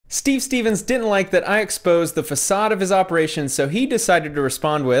Steve Stevens didn't like that I exposed the facade of his operation, so he decided to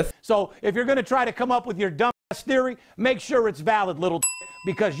respond with, "So if you're going to try to come up with your dumb ass theory, make sure it's valid, little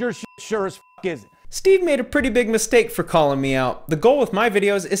because your shit sure as fuck isn't." Steve made a pretty big mistake for calling me out. The goal with my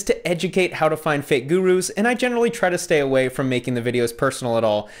videos is to educate how to find fake gurus, and I generally try to stay away from making the videos personal at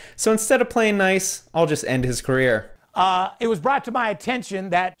all. So instead of playing nice, I'll just end his career. It was brought to my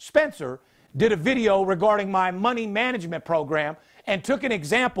attention that Spencer did a video regarding my money management program and took an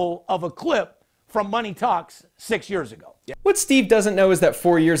example of a clip from Money Talks 6 years ago. What Steve doesn't know is that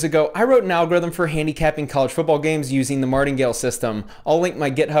 4 years ago, I wrote an algorithm for handicapping college football games using the martingale system. I'll link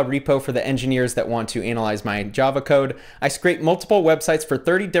my GitHub repo for the engineers that want to analyze my Java code. I scraped multiple websites for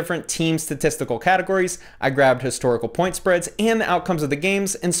 30 different team statistical categories. I grabbed historical point spreads and the outcomes of the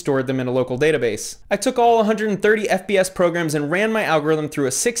games and stored them in a local database. I took all 130 FBS programs and ran my algorithm through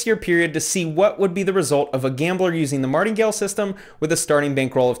a 6-year period to see what would be the result of a gambler using the martingale system with a starting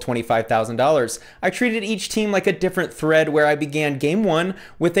bankroll of $25,000. I treated each team like a different thread where I began game 1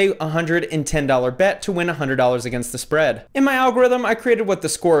 with a $110 bet to win $100 against the spread. In my algorithm, I created what the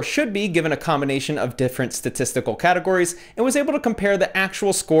score should be given a combination of different statistical categories and was able to compare the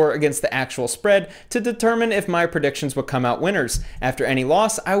actual score against the actual spread to determine if my predictions would come out winners. After any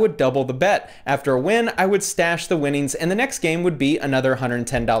loss, I would double the bet. After a win, I would stash the winnings and the next game would be another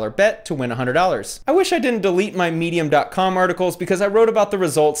 $110 bet to win $100. I wish I didn't delete my medium.com articles because I wrote about the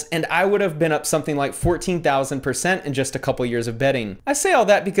results and I would have been up something like 14,000% in just a couple years of betting. I say all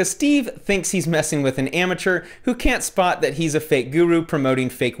that because Steve thinks he's messing with an amateur who can't spot that he's a fake guru promoting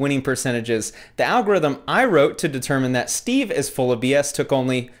fake winning percentages. The algorithm I wrote to determine that Steve is full of BS took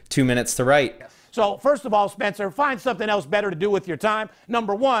only 2 minutes to write. So first of all, Spencer, find something else better to do with your time.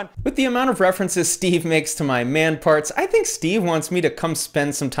 Number one. With the amount of references Steve makes to my man parts, I think Steve wants me to come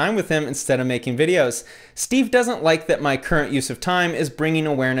spend some time with him instead of making videos. Steve doesn't like that my current use of time is bringing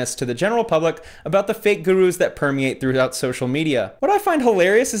awareness to the general public about the fake gurus that permeate throughout social media. What I find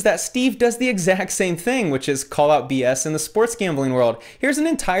hilarious is that Steve does the exact same thing, which is call out BS in the sports gambling world. Here's an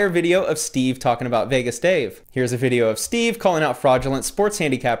entire video of Steve talking about Vegas Dave. Here's a video of Steve calling out fraudulent sports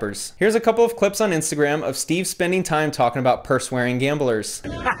handicappers. Here's a couple of clips on Instagram of Steve spending time talking about purse-wearing gamblers.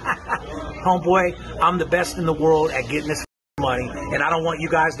 Homeboy, I'm the best in the world at getting this money, and I don't want you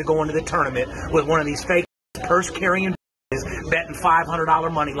guys to go into the tournament with one of these fake purse-carrying betting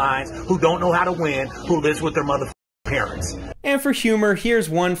 $500 money lines who don't know how to win, who lives with their parents. And for humor, here's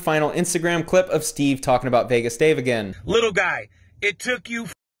one final Instagram clip of Steve talking about Vegas Dave again. Little guy, it took you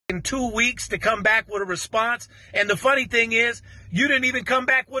 2 weeks to come back with a response, and the funny thing is, you didn't even come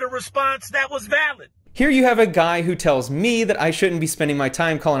back with a response that was valid. Here you have a guy who tells me that I shouldn't be spending my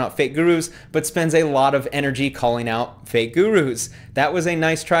time calling out fake gurus, but spends a lot of energy calling out fake gurus. That was a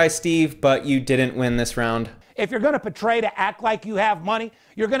nice try, Steve, but you didn't win this round. If you're going to portray to act like you have money,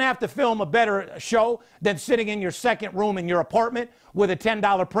 you're going to have to film a better show than sitting in your second room in your apartment with a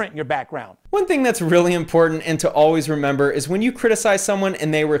 $10 print in your background. One thing that's really important and to always remember is when you criticize someone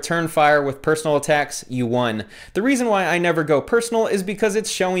and they return fire with personal attacks, you won. The reason why I never go personal is because it's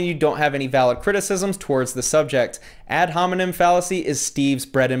showing you don't have any valid criticisms towards the subject. Ad hominem fallacy is Steve's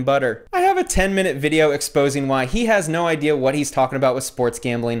bread and butter. I have a 10-minute video exposing why he has no idea what he's talking about with sports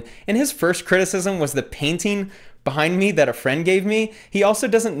gambling, and his first criticism was the painting behind me that a friend gave me. He also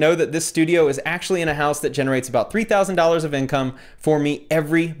doesn't know that this studio is actually in a house that generates about $3,000 of income for me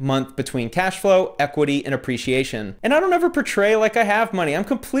every month between cash flow, equity, and appreciation. And I don't ever portray like I have money. I'm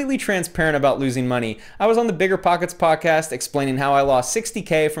completely transparent about losing money. I was on the Bigger Pockets podcast explaining how I lost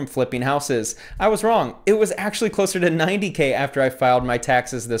 $60K from flipping houses. I was wrong. It was actually closer to $90K after I filed my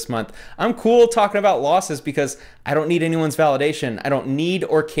taxes this month. I'm cool talking about losses because I don't need anyone's validation. I don't need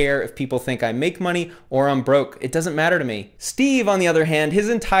or care if people think I make money or I'm broke. It doesn't matter to me. Steve, on the other hand, his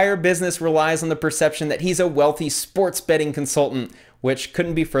entire business relies on the perception that he's a wealthy sports betting consultant, which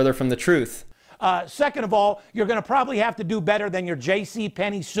couldn't be further from the truth. Second of all, you're going to probably have to do better than your J.C.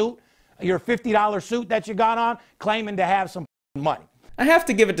 Penney suit, your $50 suit that you got on, claiming to have some money. I have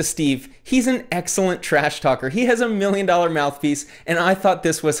to give it to Steve. He's an excellent trash talker. He has $1 million mouthpiece, and I thought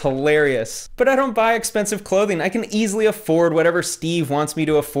this was hilarious. But I don't buy expensive clothing. I can easily afford whatever Steve wants me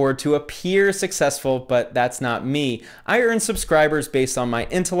to afford to appear successful, but that's not me. I earn subscribers based on my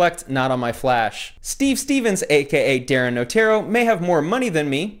intellect, not on my flash. Steve Stevens, aka Darren Otero, may have more money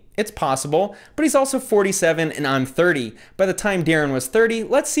than me. It's possible, but he's also 47 and I'm 30. By the time Darren was 30,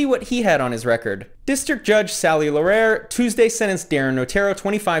 let's see what he had on his record. District Judge Sally Larrere Tuesday sentenced Darren Notero,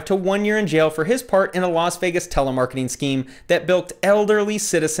 25, to 1 year in jail for his part in a Las Vegas telemarketing scheme that bilked elderly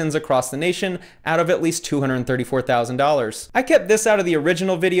citizens across the nation out of at least $234,000. I kept this out of the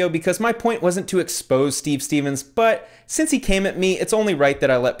original video because my point wasn't to expose Steve Stevens, but since he came at me, it's only right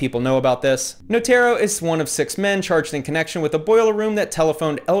that I let people know about this. Notero is one of 6 men charged in connection with a boiler room that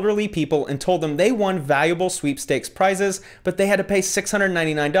telephoned elderly people and told them they won valuable sweepstakes prizes, but they had to pay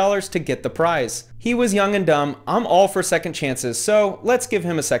 $699 to get the prize. He was young and dumb. I'm all for second chances, so let's give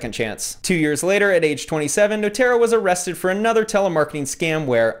him a second chance. 2 years later, at age 27, Notero was arrested for another telemarketing scam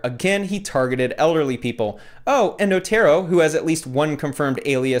where, again, he targeted elderly people. Oh, and Notero, who has at least one confirmed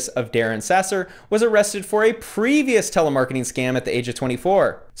alias of Darren Sasser, was arrested for a previous telemarketing scam at the age of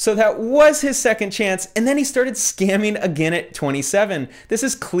 24. So that was his second chance, and then he started scamming again at 27. This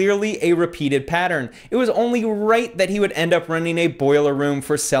is clearly a repeated pattern. It was only right that he would end up running a boiler room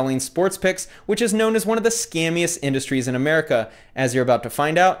for selling sports picks, which is known as one of the scammiest industries in America. As you're about to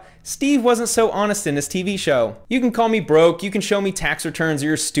find out, Steve wasn't so honest in his TV show. You can call me broke, you can show me tax returns or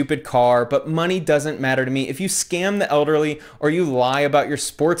your stupid car, but money doesn't matter to me if you scam the elderly or you lie about your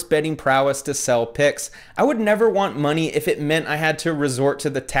sports betting prowess to sell picks. I would never want money if it meant I had to resort to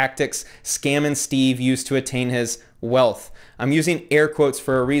the tactics Scammin' Steve used to attain his wealth. I'm using air quotes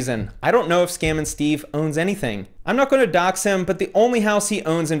for a reason. I don't know if Scammin' Steve owns anything. I'm not going to dox him, but the only house he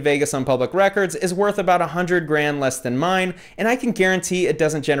owns in Vegas on public records is worth about 100 grand less than mine, and I can guarantee it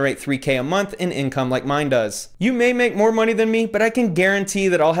doesn't generate $3K a month in income like mine does. You may make more money than me, but I can guarantee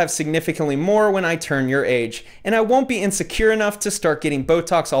that I'll have significantly more when I turn your age, and I won't be insecure enough to start getting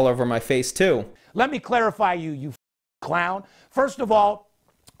Botox all over my face too. Let me clarify you clown. First of all,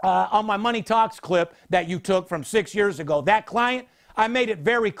 on my Money Talks clip that you took from 6 years ago, that client, I made it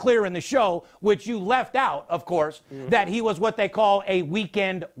very clear in the show, which you left out, of course, that he was what they call a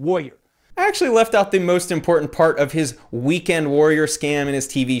weekend warrior. I actually left out the most important part of his weekend warrior scam in his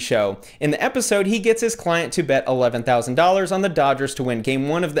TV show. In the episode, he gets his client to bet $11,000 on the Dodgers to win Game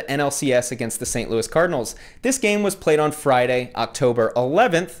 1 of the NLCS against the St. Louis Cardinals. This game was played on Friday, October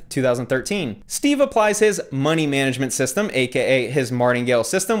 11th, 2013. Steve applies his money management system, aka his martingale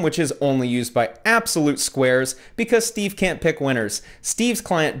system, which is only used by absolute squares because Steve can't pick winners. Steve's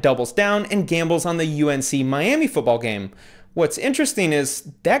client doubles down and gambles on the UNC Miami football game. What's interesting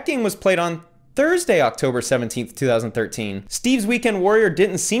is that game was played on Thursday, October 17th, 2013. Steve's weekend warrior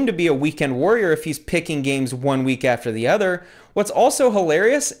didn't seem to be a weekend warrior if he's picking games one week after the other. What's also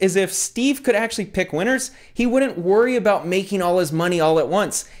hilarious is if Steve could actually pick winners, he wouldn't worry about making all his money all at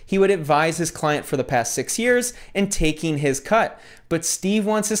once. He would advise his client for the past 6 years and taking his cut. But Steve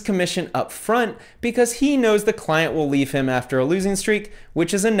wants his commission up front because he knows the client will leave him after a losing streak,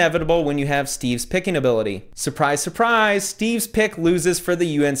 which is inevitable when you have Steve's picking ability. Surprise, surprise, Steve's pick loses for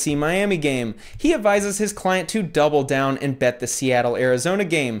the UNC Miami game. He advises his client to double down and bet the Seattle-Arizona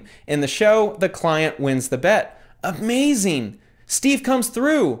game. In the show, the client wins the bet. Amazing! Steve comes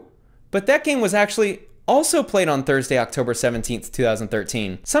through! But that game was actually also played on Thursday, October 17th,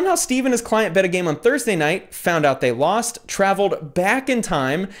 2013. Somehow Steve and his client bet a game on Thursday night, found out they lost, traveled back in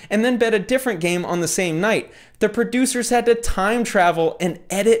time, and then bet a different game on the same night. The producers had to time travel and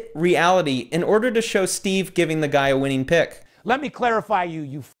edit reality in order to show Steve giving the guy a winning pick. Let me clarify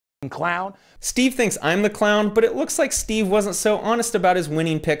you clown. Steve thinks I'm the clown, but it looks like Steve wasn't so honest about his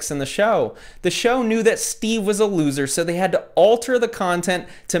winning picks in the show. The show knew that Steve was a loser, so they had to alter the content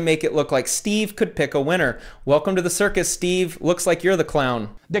to make it look like Steve could pick a winner. Welcome to the circus, Steve. Looks like you're the clown.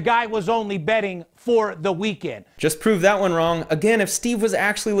 The guy was only betting for the weekend. Just proved that one wrong. Again, if Steve was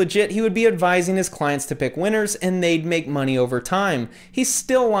actually legit, he would be advising his clients to pick winners and they'd make money over time. He's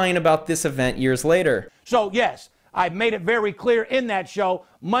still lying about this event years later. So yes, I made it very clear in that show,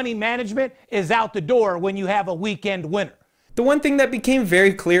 money management is out the door when you have a weekend winner. The one thing that became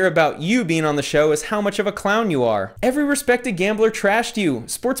very clear about you being on the show is how much of a clown you are. Every respected gambler trashed you.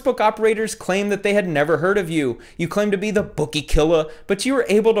 Sportsbook operators claimed that they had never heard of you. You claimed to be the bookie killer, but you were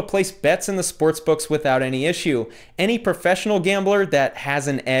able to place bets in the sportsbooks without any issue. Any professional gambler that has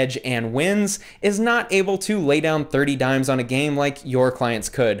an edge and wins is not able to lay down 30 dimes on a game like your clients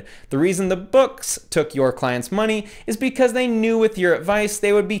could. The reason the books took your clients' money is because they knew with your advice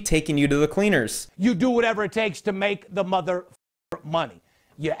they would be taking you to the cleaners. You do whatever it takes to make the mother money,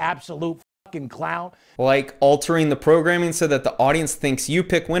 you absolute fucking clown. Like altering the programming so that the audience thinks you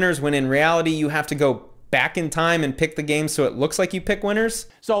pick winners when in reality you have to go back in time and pick the game so it looks like you pick winners.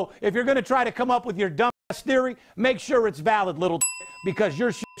 So if you're going to try to come up with your dumb ass theory, make sure it's valid, little because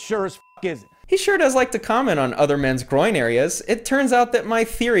your shit sure as fuck isn't. He sure does like to comment on other men's groin areas. It turns out that my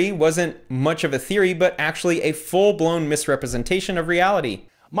theory wasn't much of a theory, but actually a full-blown misrepresentation of reality.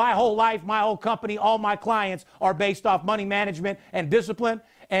 My whole life, my whole company, all my clients are based off money management and discipline.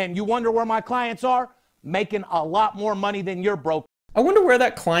 And you wonder where my clients are? Making a lot more money than you're broke. I wonder where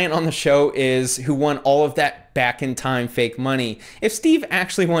that client on the show is who won all of that back in time fake money. If Steve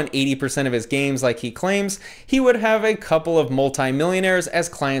actually won 80% of his games like he claims, he would have a couple of multi-millionaires as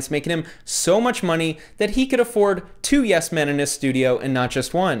clients, making him so much money that he could afford 2 yes men in his studio and not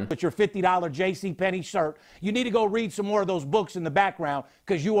just one. With your $50 JCPenney shirt, you need to go read some more of those books in the background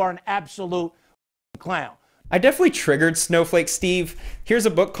because you are an absolute clown. I definitely triggered Snowflake Steve. Here's a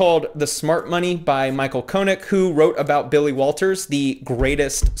book called The Smart Money by Michael Koenig, who wrote about Billy Walters, the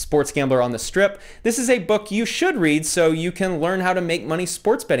greatest sports gambler on the strip. This is a book you should read so you can learn how to make money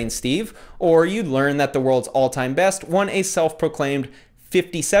sports betting, Steve. Or you'd learn that the world's all-time best won a self-proclaimed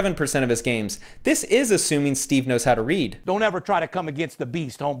 57% of his games. This is assuming Steve knows how to read. Don't ever try to come against the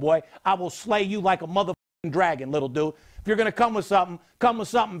beast, homeboy. I will slay you like a motherfucking dragon, little dude. If you're going to come with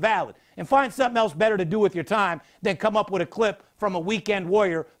something valid. And find something else better to do with your time than come up with a clip from a weekend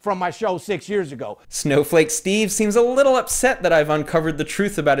warrior from my show 6 years ago. Snowflake Steve seems a little upset that I've uncovered the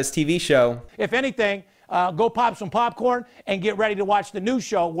truth about his TV show. If anything, go pop some popcorn and get ready to watch the new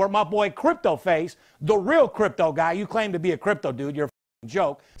show where my boy Crypto Face, the real crypto guy, you claim to be a crypto dude, you're a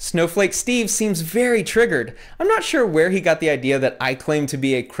joke. Snowflake Steve seems very triggered. I'm not sure where he got the idea that I claim to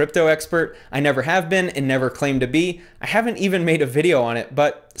be a crypto expert. I never have been and never claimed to be. I haven't even made a video on it,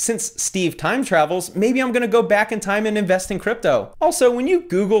 but since Steve time travels, maybe I'm gonna go back in time and invest in crypto. Also, when you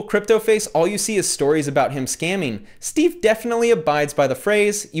Google Crypto Face, all you see is stories about him scamming. Steve definitely abides by the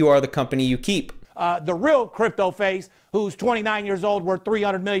phrase, "You are the company you keep." The real Crypto Face, who's 29 years old, worth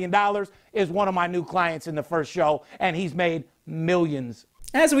 $300 million, is one of my new clients in the first show, and he's made millions.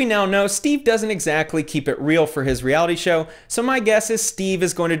 As we now know, Steve doesn't exactly keep it real for his reality show, so my guess is Steve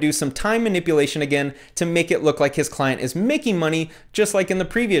is going to do some time manipulation again to make it look like his client is making money, just like in the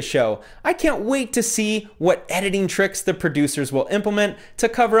previous show. I can't wait to see what editing tricks the producers will implement to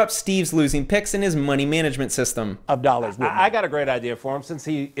cover up Steve's losing picks in his money management system. Of dollars. I got a great idea for him since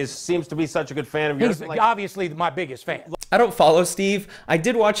he seems to be such a good fan of yours. He's obviously my biggest fan. I don't follow Steve. I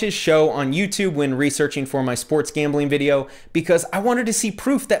did watch his show on YouTube when researching for my sports gambling video because I wanted to see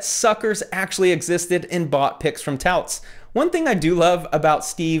proof that suckers actually existed and bought picks from touts. One thing I do love about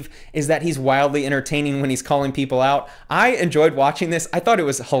Steve is that he's wildly entertaining when he's calling people out. I enjoyed watching this. I thought it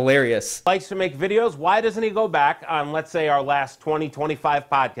was hilarious. Likes to make videos. Why doesn't he go back on, let's say, our last 20, 25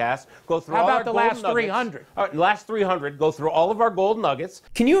 podcasts, go through How all about our the gold last nuggets. 300? Last 300, go through all of our gold nuggets.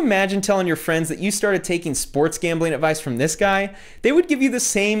 Can you imagine telling your friends that you started taking sports gambling advice from this guy? They would give you the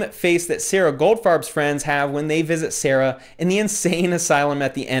same face that Sarah Goldfarb's friends have when they visit Sarah in the insane asylum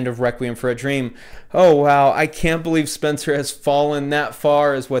at the end of Requiem for a Dream. Oh wow, I can't believe Spencer has fallen that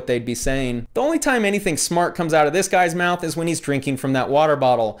far, is what they'd be saying. The only time anything smart comes out of this guy's mouth is when he's drinking from that water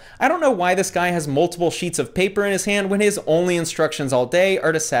bottle. I don't know why this guy has multiple sheets of paper in his hand when his only instructions all day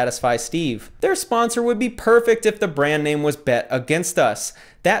are to satisfy Steve. Their sponsor would be perfect if the brand name was Bet Against Us.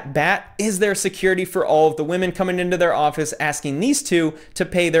 That bat is their security for all of the women coming into their office asking these two to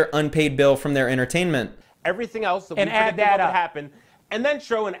pay their unpaid bill from their entertainment. Everything else that we And add predicted that what would up. happen, and then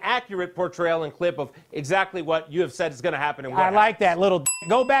show an accurate portrayal and clip of exactly what you have said is going to happen and what I like happens. that little.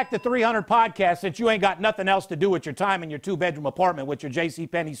 Go back to 300 podcasts since you ain't got nothing else to do with your time in your 2-bedroom apartment with your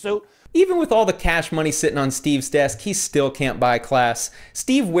JCPenney suit. Even with all the cash money sitting on Steve's desk, he still can't buy class.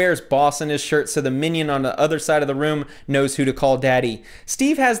 Steve wears boss on his shirt so the minion on the other side of the room knows who to call daddy.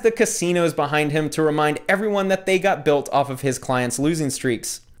 Steve has the casinos behind him to remind everyone that they got built off of his clients' losing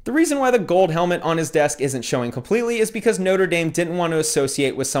streaks. The reason why the gold helmet on his desk isn't showing completely is because Notre Dame didn't want to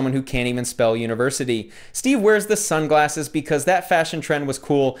associate with someone who can't even spell university. Steve wears the sunglasses because that fashion trend was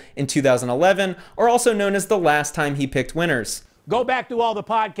cool in 2011, or also known as the last time he picked winners. Go back through all the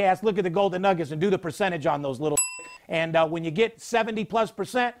podcasts, look at the golden nuggets, and do the percentage on those little. And when you get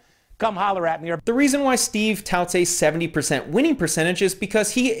 70+%, come holler at me. The reason why Steve touts a 70% winning percentage is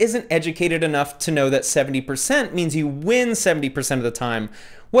because he isn't educated enough to know that 70% means you win 70% of the time.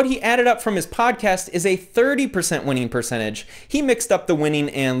 What he added up from his podcast is a 30% winning percentage. He mixed up the winning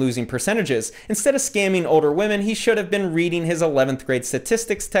and losing percentages. Instead of scamming older women, he should have been reading his 11th grade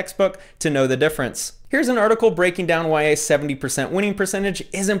statistics textbook to know the difference. Here's an article breaking down why a 70% winning percentage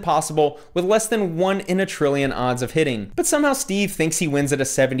is impossible with less than 1 in a trillion odds of hitting. But somehow Steve thinks he wins at a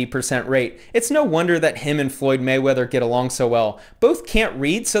 70% rate. It's no wonder that him and Floyd Mayweather get along so well. Both can't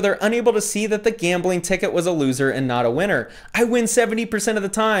read, so they're unable to see that the gambling ticket was a loser and not a winner. I win 70% of the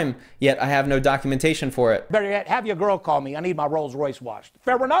time time, yet I have no documentation for it. Better yet, have your girl call me. I need my Rolls Royce washed.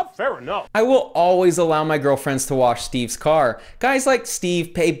 Fair enough? Fair enough. I will always allow my girlfriends to wash Steve's car. Guys like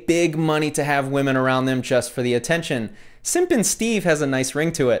Steve pay big money to have women around them just for the attention. Simpin' Steve has a nice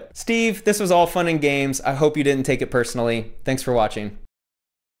ring to it. Steve, this was all fun and games. I hope you didn't take it personally. Thanks for watching.